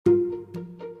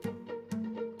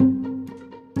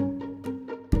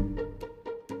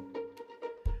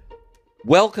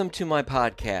Welcome to my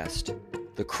podcast,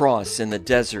 The Cross in the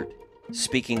Desert,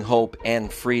 Speaking Hope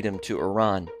and Freedom to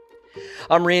Iran.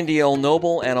 I'm Randy L.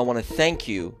 Noble, and I want to thank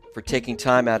you for taking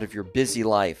time out of your busy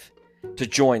life to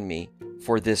join me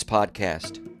for this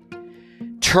podcast.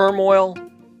 Turmoil,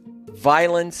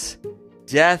 violence,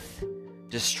 death,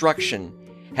 destruction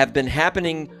have been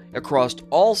happening across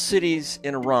all cities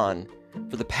in Iran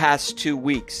for the past 2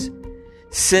 weeks.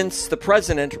 Since the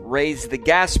president raised the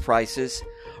gas prices,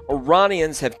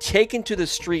 Iranians have taken to the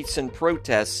streets in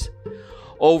protests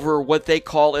over what they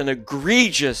call an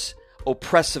egregious,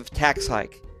 oppressive tax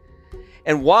hike.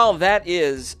 And while that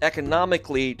is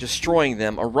economically destroying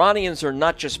them, Iranians are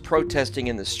not just protesting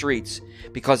in the streets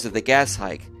because of the gas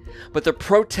hike, but they're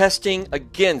protesting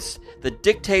against the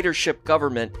dictatorship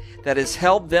government that has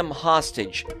held them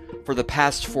hostage for the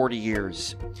past 40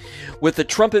 years. With the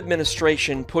Trump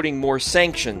administration putting more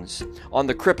sanctions on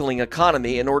the crippling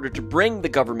economy in order to bring the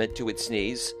government to its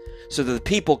knees so that the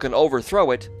people can overthrow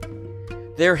it,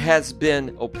 there has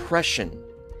been oppression.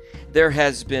 There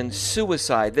has been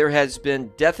suicide. There has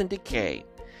been death and decay.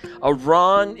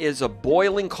 Iran is a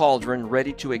boiling cauldron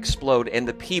ready to explode, and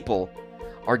the people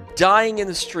are dying in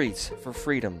the streets for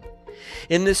freedom.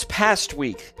 In this past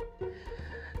week,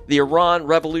 the Iran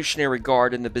Revolutionary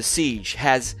Guard and the Besiege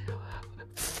has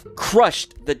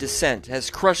crushed the dissent, has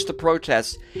crushed the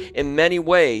protests in many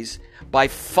ways by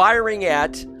firing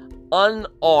at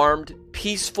unarmed,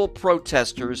 peaceful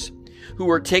protesters who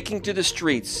are taking to the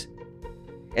streets,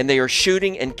 and they are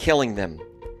shooting and killing them.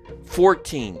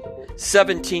 14,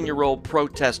 17-year-old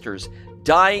protesters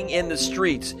dying in the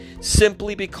streets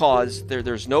simply because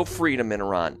there's no freedom in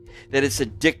Iran, that it's a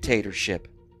dictatorship.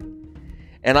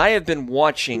 And I have been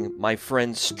watching my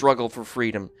friends struggle for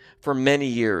freedom for many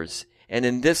years, and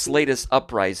in this latest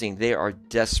uprising, they are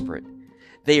desperate.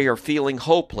 They are feeling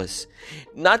hopeless,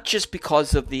 not just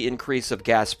because of the increase of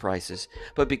gas prices,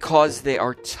 but because they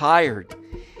are tired.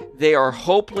 They are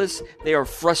hopeless. They are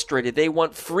frustrated. They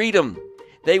want freedom.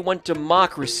 They want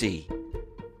democracy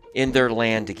in their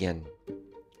land again.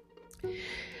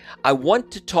 I want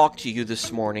to talk to you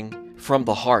this morning from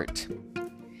the heart.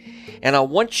 And I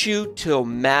want you to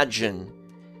imagine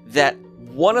that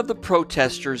one of the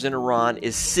protesters in Iran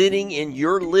is sitting in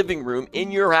your living room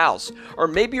in your house, or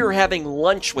maybe you're having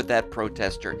lunch with that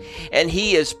protester, and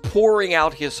he is pouring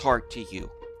out his heart to you.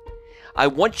 I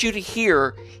want you to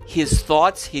hear his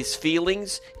thoughts, his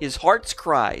feelings, his heart's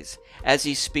cries as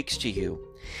he speaks to you.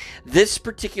 This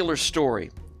particular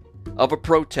story of a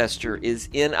protester is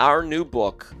in our new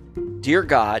book, Dear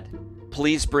God,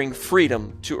 Please Bring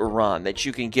Freedom to Iran, that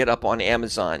you can get up on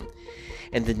Amazon.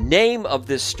 And the name of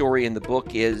this story in the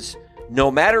book is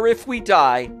No Matter If We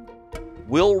Die,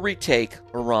 We'll Retake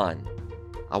Iran.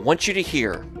 I want you to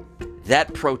hear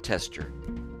that protester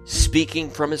speaking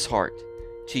from his heart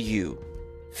to you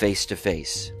face to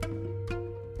face.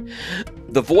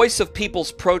 The voice of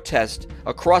people's protest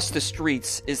across the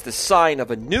streets is the sign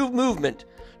of a new movement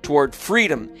toward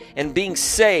freedom and being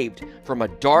saved from a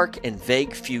dark and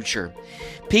vague future.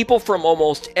 People from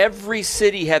almost every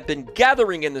city have been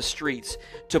gathering in the streets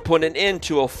to put an end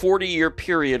to a 40-year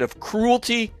period of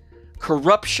cruelty,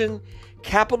 corruption,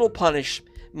 capital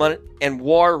punishment, and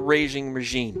war-raging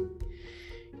regime.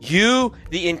 You,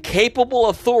 the incapable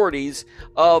authorities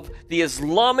of the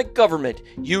Islamic government,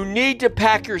 you need to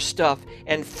pack your stuff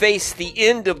and face the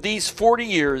end of these 40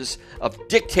 years of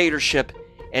dictatorship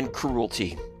and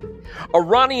cruelty.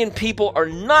 Iranian people are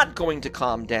not going to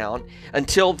calm down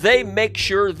until they make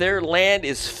sure their land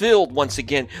is filled once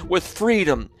again with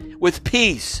freedom, with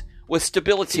peace, with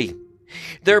stability.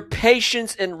 Their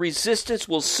patience and resistance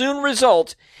will soon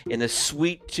result in the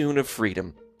sweet tune of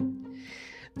freedom.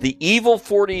 The evil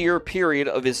 40-year period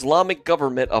of Islamic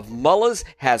government of mullahs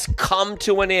has come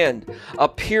to an end, a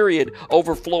period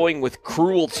overflowing with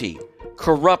cruelty,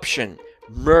 corruption,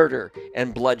 murder,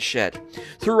 and bloodshed.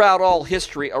 Throughout all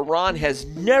history, Iran has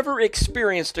never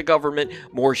experienced a government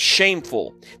more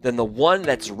shameful than the one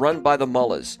that's run by the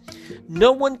mullahs.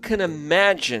 No one can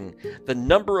imagine the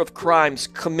number of crimes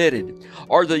committed,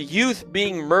 or the youth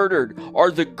being murdered,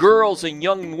 or the girls and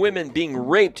young women being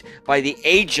raped by the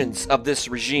agents of this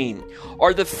regime,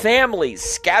 or the families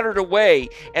scattered away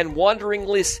and wandering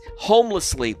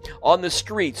homelessly on the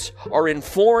streets or in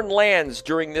foreign lands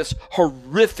during this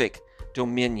horrific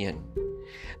dominion.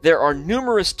 There are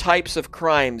numerous types of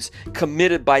crimes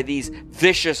committed by these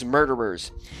vicious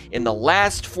murderers. In the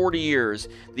last 40 years,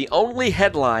 the only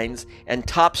headlines and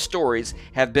top stories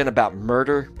have been about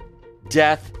murder,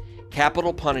 death,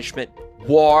 capital punishment,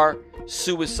 war,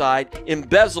 suicide,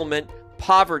 embezzlement,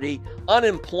 poverty,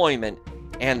 unemployment,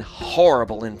 and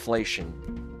horrible inflation.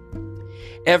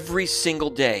 Every single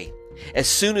day, as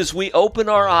soon as we open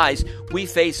our eyes, we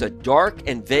face a dark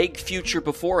and vague future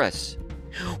before us.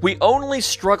 We only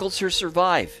struggle to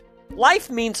survive. Life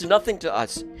means nothing to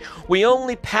us. We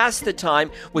only pass the time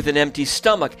with an empty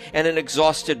stomach and an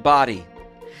exhausted body.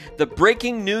 The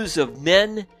breaking news of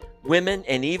men, women,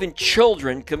 and even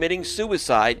children committing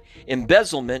suicide,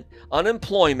 embezzlement,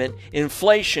 unemployment,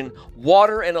 inflation,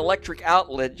 water and electric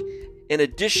outlet, in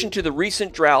addition to the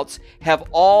recent droughts, have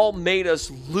all made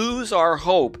us lose our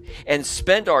hope and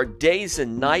spend our days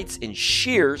and nights in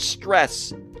sheer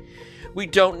stress. We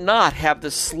don't not have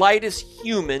the slightest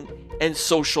human and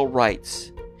social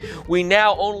rights. We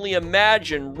now only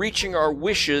imagine reaching our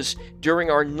wishes during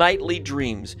our nightly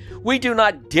dreams. We do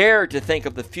not dare to think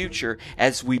of the future,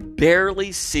 as we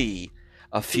barely see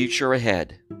a future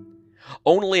ahead.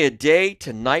 Only a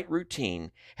day-to-night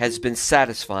routine has been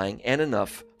satisfying and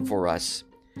enough for us.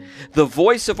 The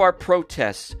voice of our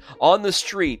protests on the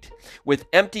street with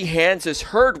empty hands is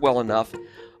heard well enough,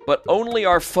 but only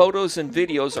our photos and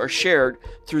videos are shared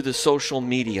through the social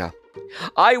media.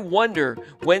 I wonder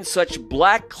when such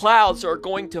black clouds are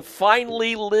going to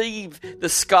finally leave the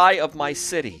sky of my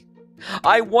city.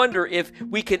 I wonder if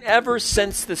we can ever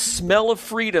sense the smell of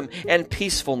freedom and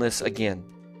peacefulness again.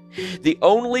 The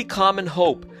only common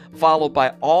hope followed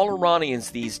by all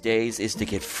Iranians these days is to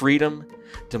get freedom,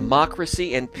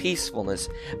 democracy, and peacefulness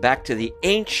back to the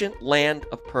ancient land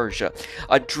of Persia,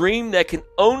 a dream that can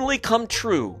only come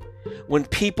true when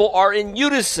people are in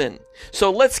unison.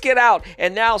 So let's get out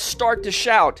and now start to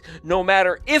shout, no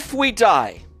matter if we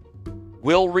die,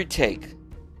 we'll retake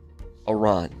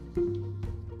Iran.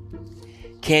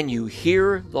 Can you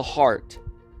hear the heart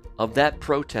of that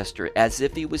protester as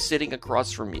if he was sitting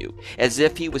across from you, as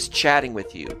if he was chatting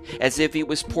with you, as if he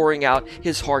was pouring out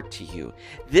his heart to you?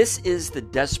 This is the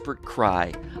desperate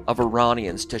cry of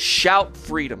Iranians to shout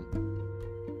freedom.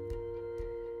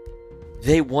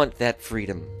 They want that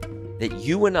freedom that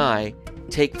you and I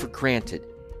take for granted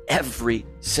every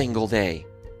single day.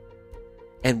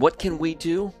 And what can we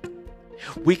do?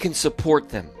 We can support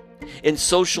them in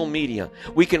social media.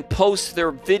 We can post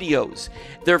their videos,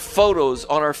 their photos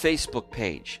on our Facebook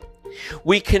page.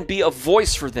 We can be a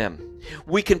voice for them.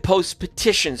 We can post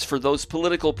petitions for those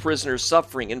political prisoners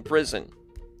suffering in prison.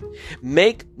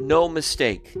 Make no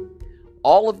mistake,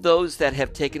 all of those that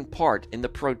have taken part in the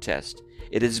protest,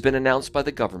 it has been announced by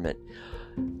the government,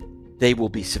 they will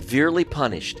be severely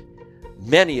punished.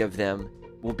 Many of them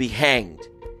will be hanged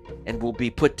and will be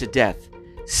put to death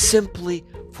simply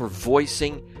for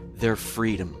voicing their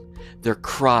freedom, their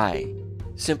cry,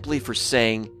 simply for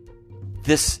saying,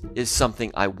 this is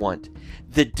something I want.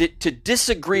 To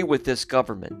disagree with this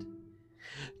government,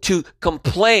 to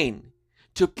complain,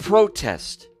 to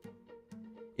protest,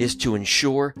 is to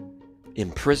ensure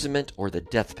imprisonment or the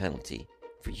death penalty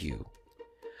for you.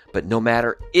 But no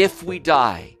matter if we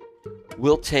die,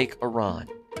 we'll take Iran.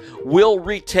 We'll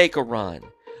retake Iran.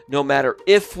 No matter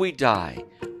if we die,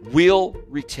 we'll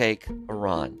retake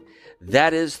Iran.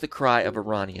 That is the cry of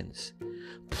Iranians.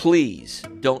 Please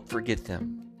don't forget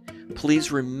them.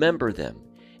 Please remember them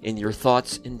in your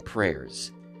thoughts and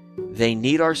prayers. They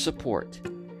need our support.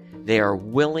 They are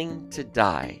willing to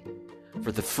die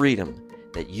for the freedom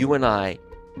that you and I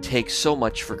take so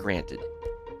much for granted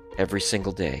every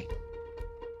single day.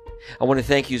 I want to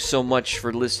thank you so much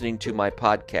for listening to my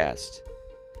podcast.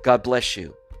 God bless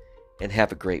you and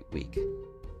have a great week.